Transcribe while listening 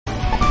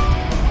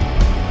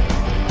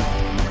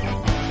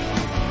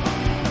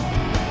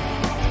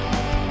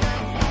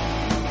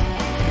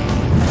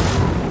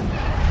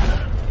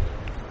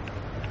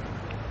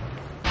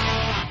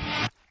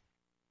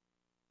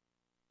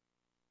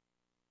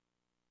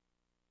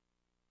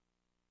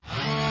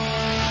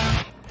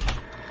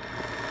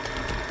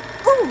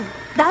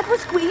That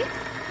was quick.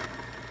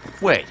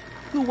 Wait,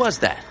 who was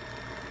that?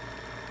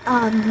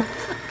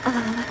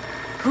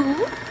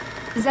 Who?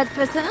 That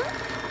person?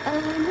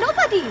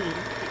 Nobody.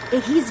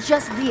 He's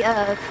just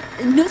the,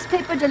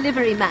 newspaper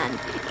delivery man.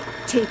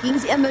 Taking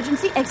the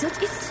emergency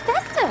exit is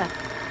faster.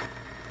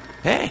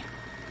 Hey,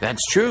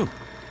 that's true.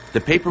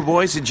 The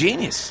paperboy's a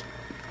genius.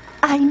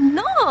 I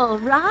know,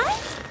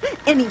 right?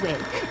 Anyway,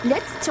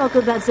 let's talk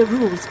about the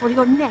rules for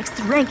your next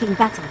ranking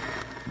battle.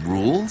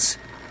 Rules?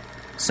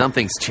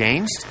 Something's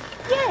changed?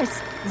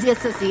 Yes, the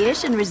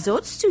association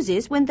resorts to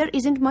this when there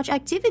isn't much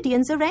activity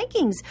in the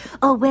rankings,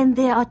 or when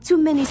there are too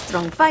many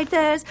strong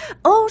fighters,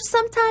 or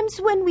sometimes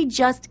when we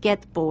just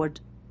get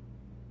bored.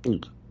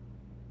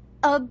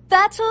 A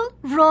battle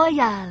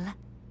royale.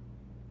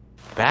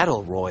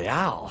 Battle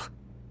royale?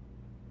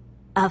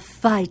 A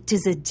fight to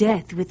the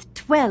death with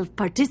 12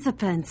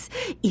 participants.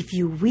 If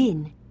you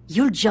win,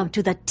 you'll jump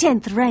to the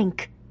 10th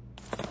rank.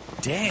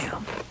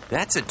 Damn,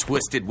 that's a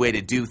twisted way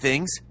to do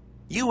things.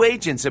 You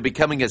agents are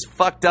becoming as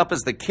fucked up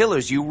as the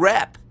killers you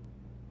rep.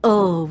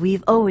 Oh,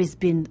 we've always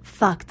been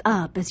fucked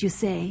up, as you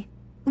say.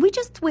 We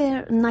just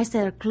wear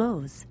nicer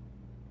clothes.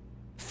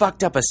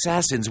 Fucked up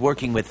assassins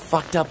working with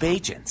fucked up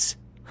agents.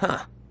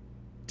 Huh.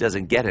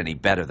 Doesn't get any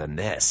better than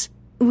this.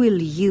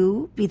 Will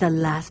you be the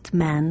last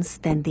man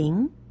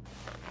standing?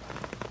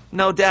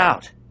 No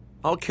doubt.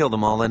 I'll kill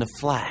them all in a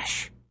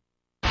flash.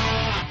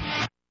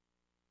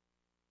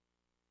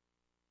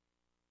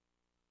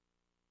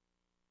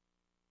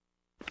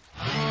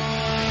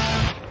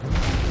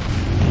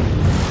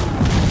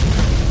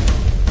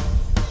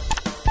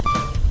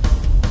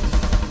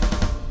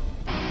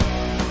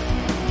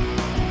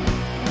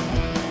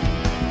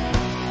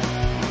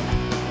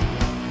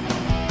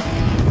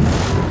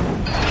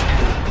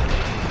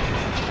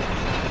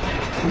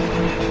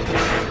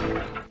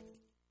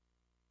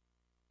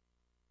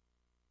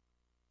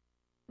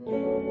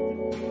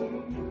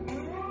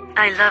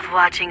 I love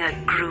watching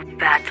a group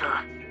battle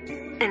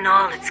in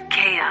all its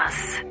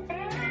chaos.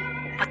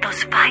 But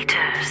those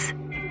fighters,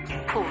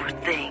 poor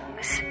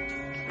things,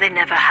 they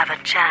never have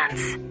a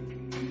chance.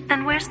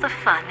 And where's the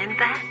fun in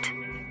that?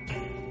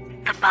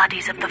 The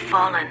bodies of the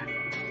fallen,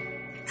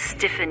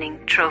 stiffening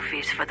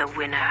trophies for the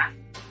winner.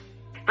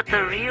 But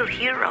the real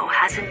hero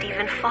hasn't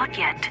even fought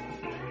yet,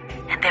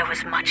 and there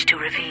was much to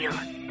reveal.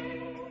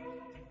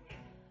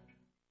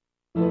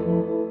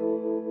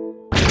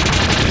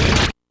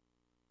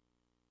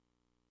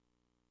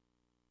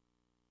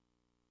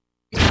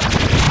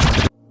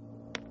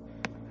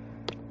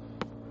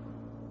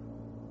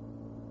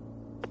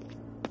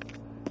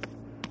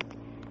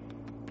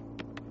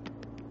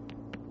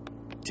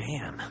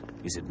 Damn,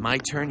 is it my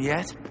turn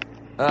yet?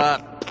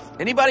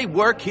 Anybody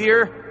work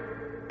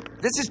here?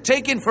 This is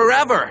taking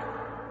forever!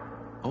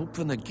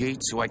 Open the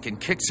gate so I can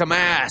kick some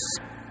ass!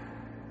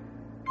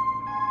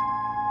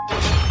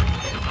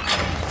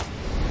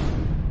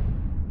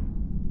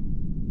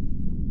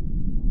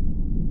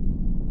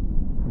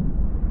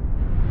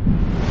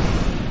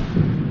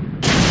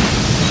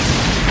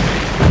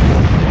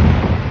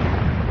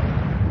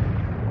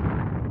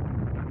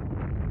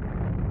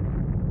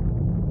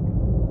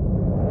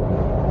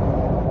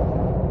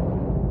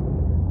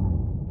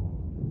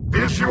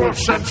 Visual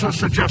sensor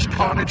suggests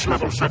carnage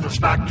level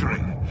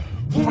satisfactory.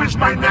 Who is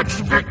my next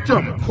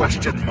victim?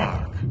 Question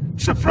mark.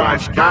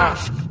 Surprise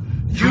gasp.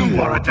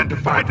 You are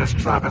identified as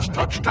Travis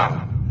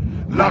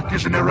Touchdown. Luck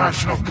is an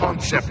irrational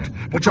concept,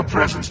 but your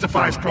presence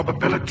defies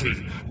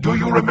probability. Do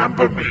you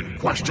remember me?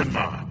 Question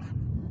mark.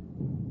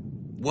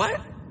 What?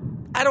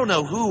 I don't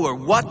know who or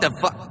what the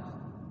fuck.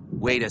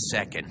 Wait a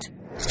second.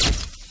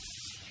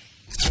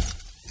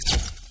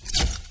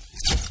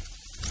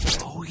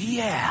 Oh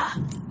yeah.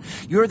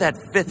 You're that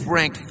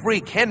fifth-ranked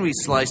freak Henry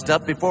sliced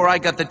up before I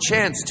got the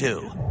chance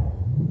to.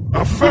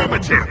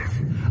 Affirmative.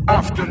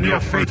 After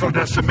near-fatal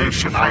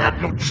decimation, I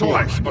had no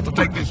choice but to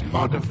take this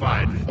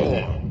modified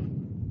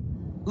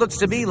form. Looks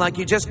to me like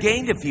you just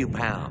gained a few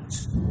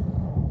pounds.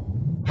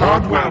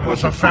 Hardware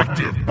was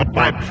effective, but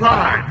my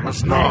pride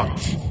was not.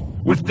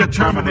 With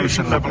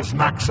determination levels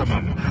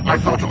maximum, I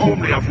thought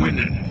only of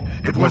winning.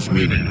 It was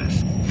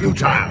meaningless,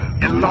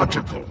 futile,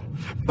 illogical.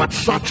 But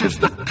such is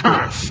the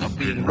curse of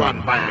being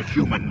run by a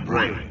human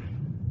brain.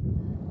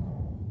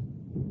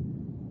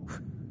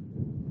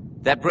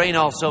 That brain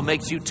also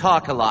makes you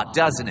talk a lot,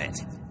 doesn't it?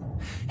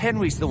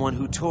 Henry's the one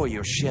who tore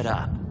your shit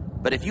up.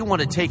 But if you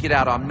want to take it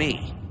out on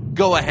me,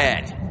 go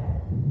ahead.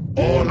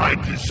 All I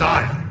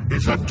desire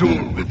is a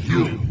duel with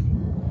you.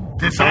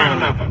 Desire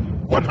level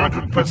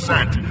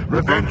 100%.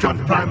 Revenge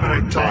on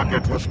primary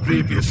target was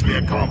previously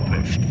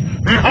accomplished.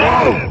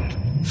 Behold!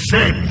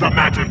 Saved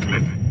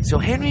dramatically. So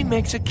Henry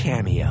makes a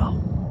cameo.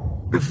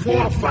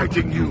 Before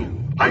fighting you,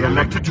 I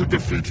elected to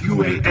defeat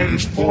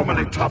UAA's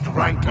formerly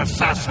top-ranked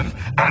assassin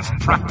as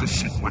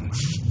practice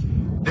sequence.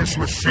 This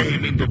was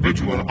same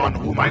individual on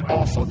whom I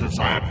also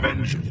desired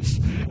vengeance.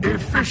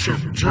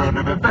 Efficient turn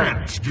of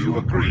events, do you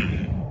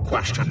agree?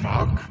 Question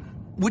mark.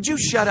 Would you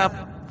shut up?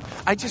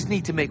 I just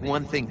need to make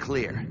one thing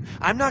clear.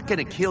 I'm not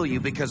gonna kill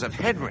you because of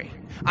Henry.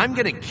 I'm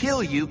gonna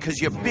kill you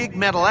because your big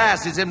metal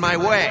ass is in my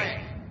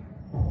way.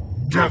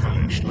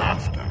 Devilish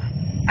laughter.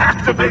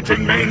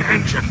 Activating main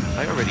engine.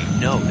 I already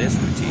know this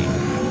routine.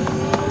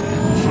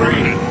 3,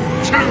 2,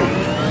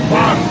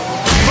 1,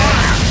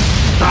 fire!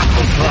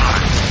 Battle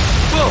fly.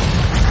 Whoa!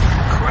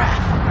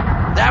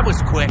 Crap. That was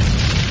quick.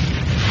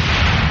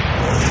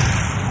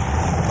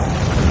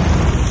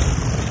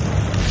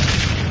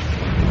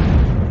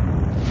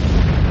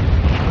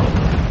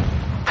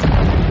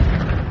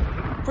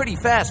 Pretty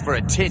fast for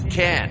a tin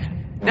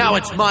can. Now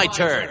it's my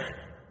turn.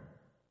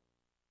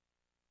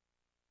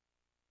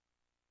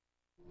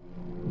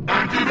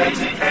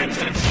 Activating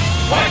engine.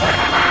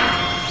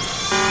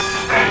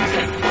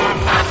 Engine 1,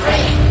 3,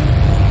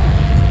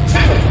 2,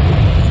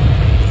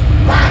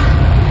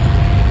 1.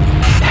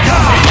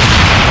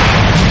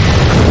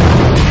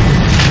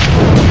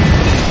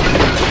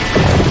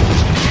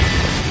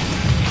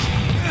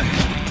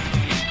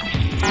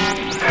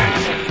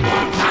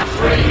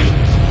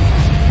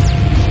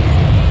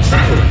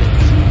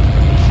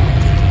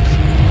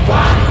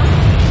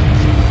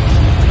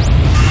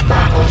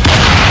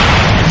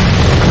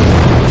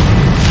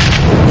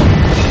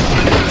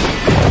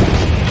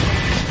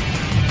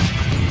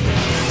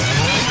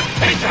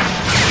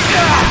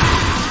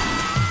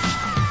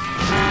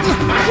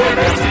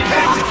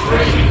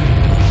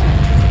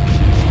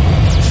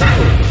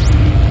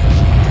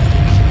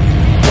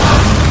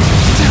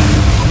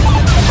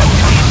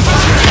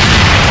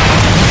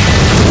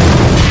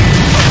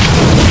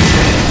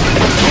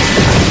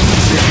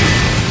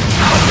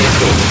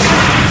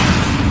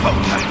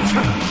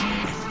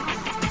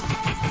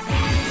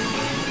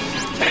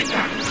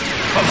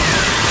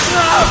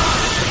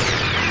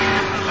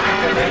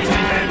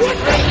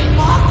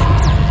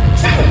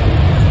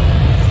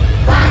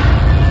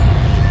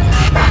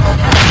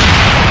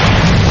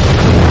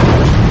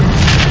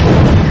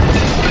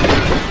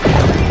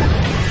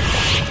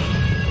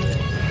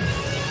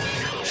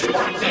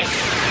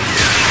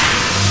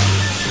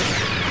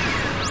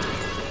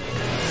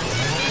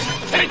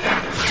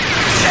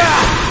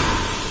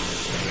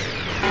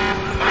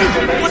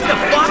 What the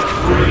fuck?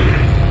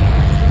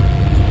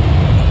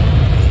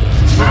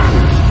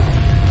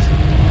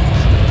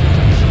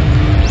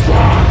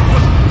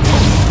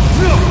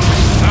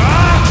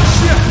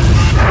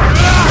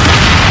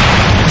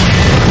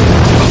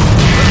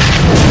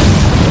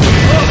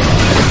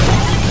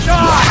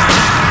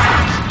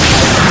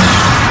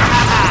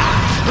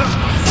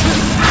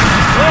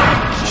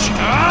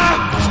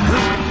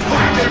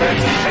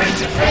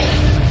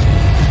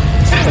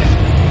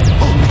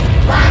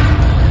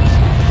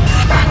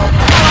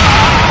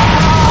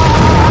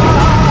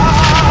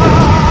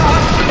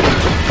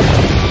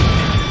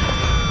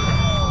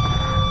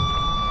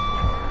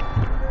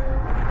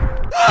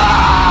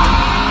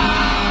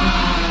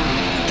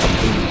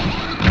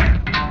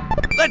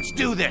 Let's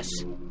do this!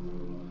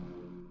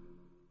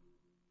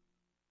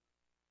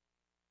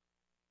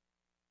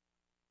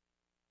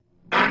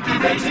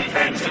 Activating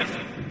engine.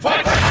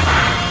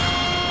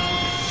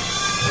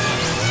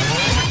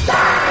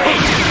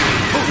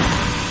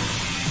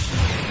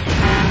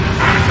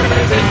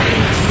 Activating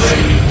main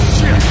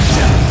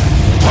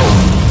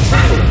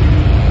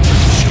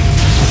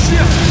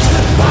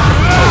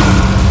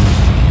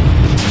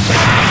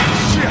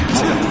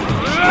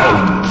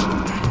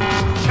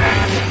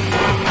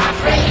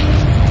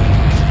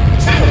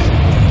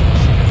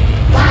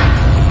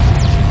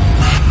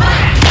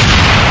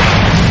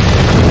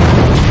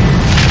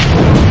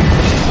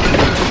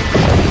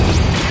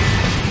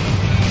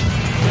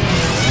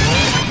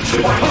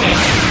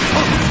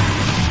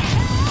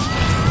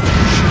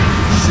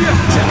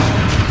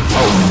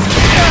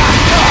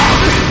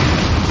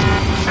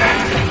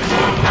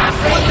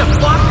What the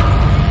fuck?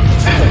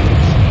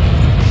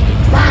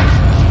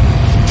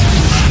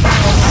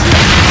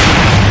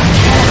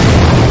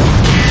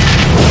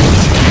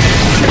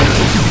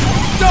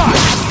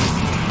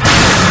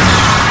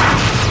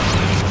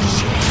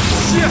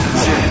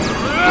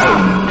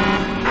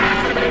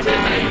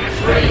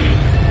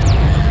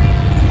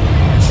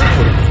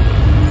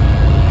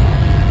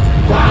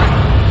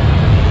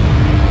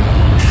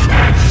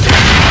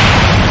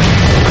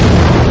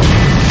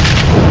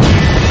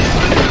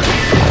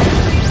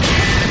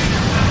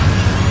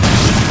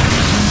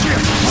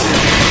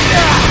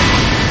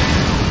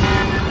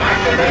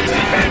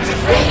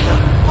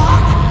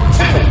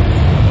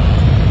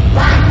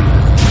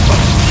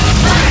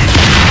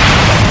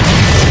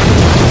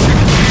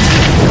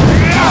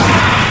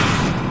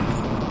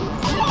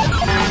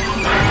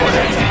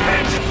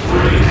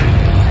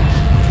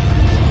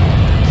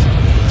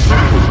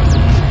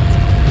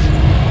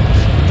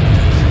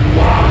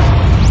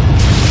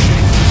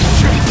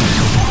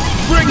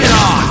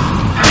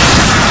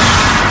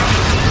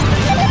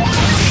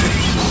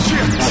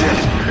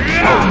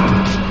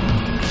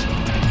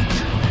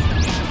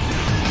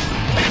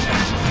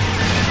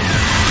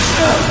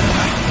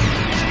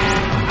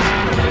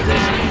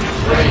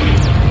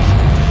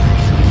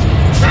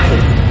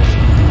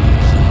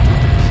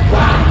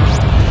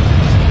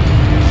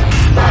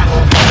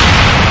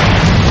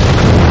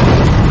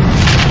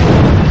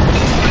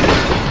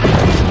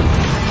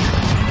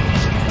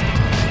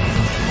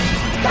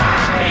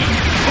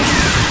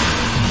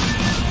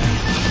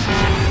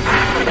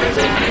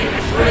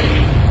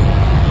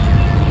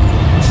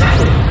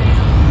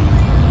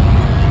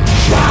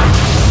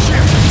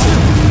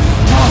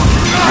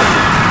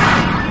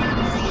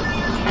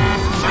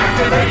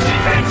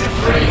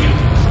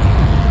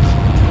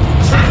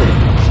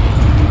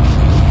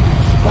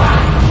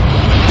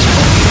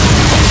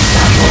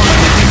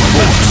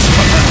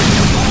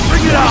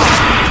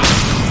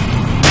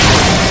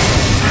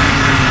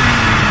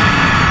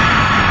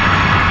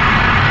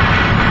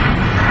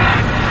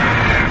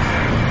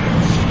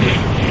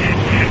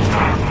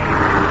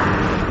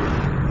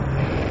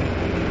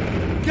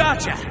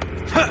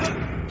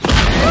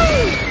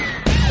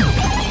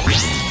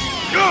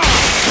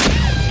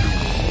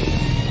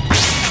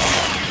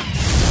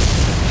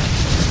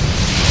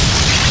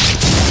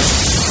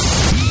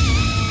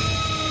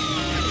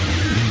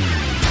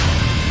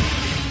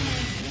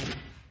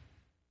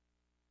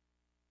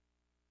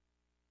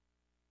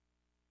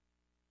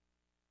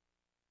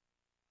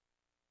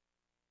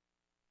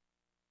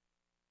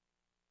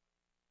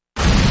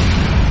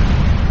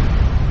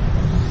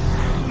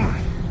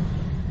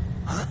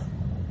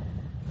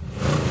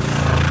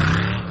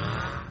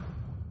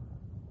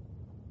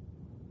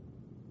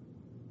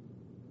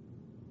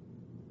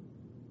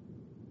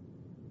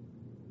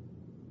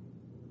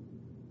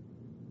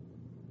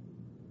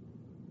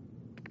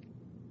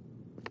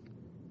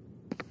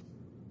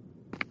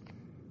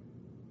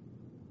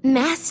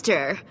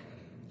 Master.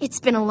 It's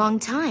been a long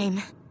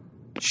time.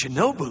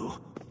 Shinobu?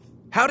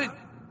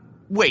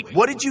 Wait,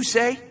 what did you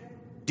say?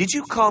 Did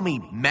you call me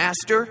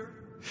Master?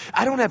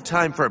 I don't have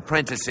time for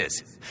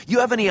apprentices. You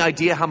have any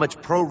idea how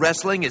much pro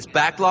wrestling is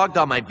backlogged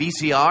on my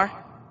VCR?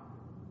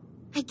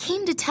 I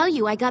came to tell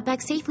you I got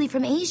back safely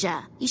from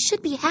Asia. You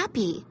should be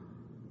happy.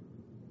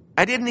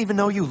 I didn't even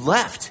know you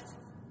left.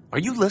 Are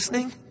you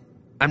listening?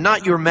 I'm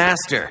not your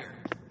master.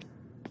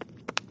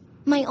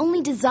 My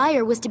only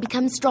desire was to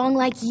become strong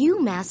like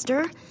you,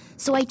 Master.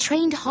 So I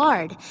trained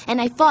hard, and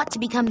I fought to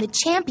become the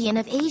champion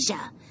of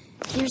Asia.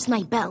 Here's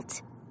my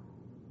belt.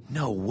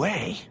 No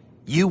way.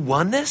 You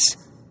won this?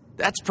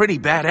 That's pretty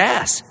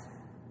badass.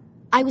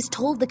 I was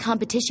told the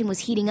competition was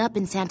heating up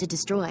in Santa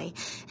Destroy,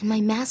 and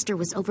my master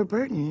was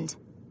overburdened.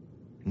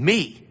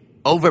 Me?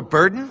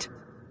 Overburdened?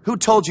 Who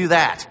told you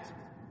that?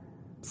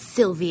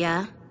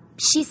 Sylvia.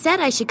 She said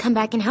I should come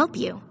back and help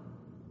you.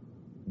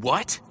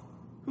 What?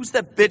 Who's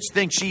that bitch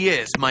think she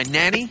is, my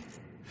nanny?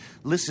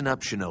 Listen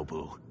up,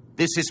 Shinobu.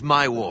 This is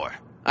my war.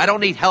 I don't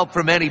need help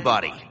from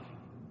anybody.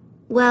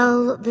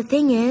 Well, the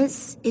thing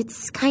is,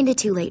 it's kinda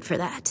too late for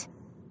that.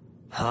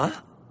 Huh?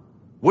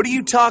 What are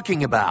you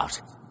talking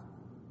about?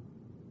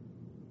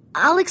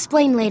 I'll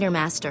explain later,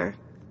 Master.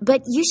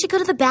 But you should go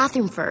to the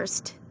bathroom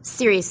first.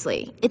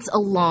 Seriously, it's a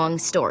long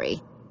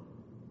story.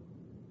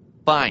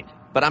 Fine,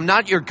 but I'm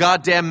not your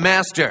goddamn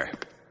master.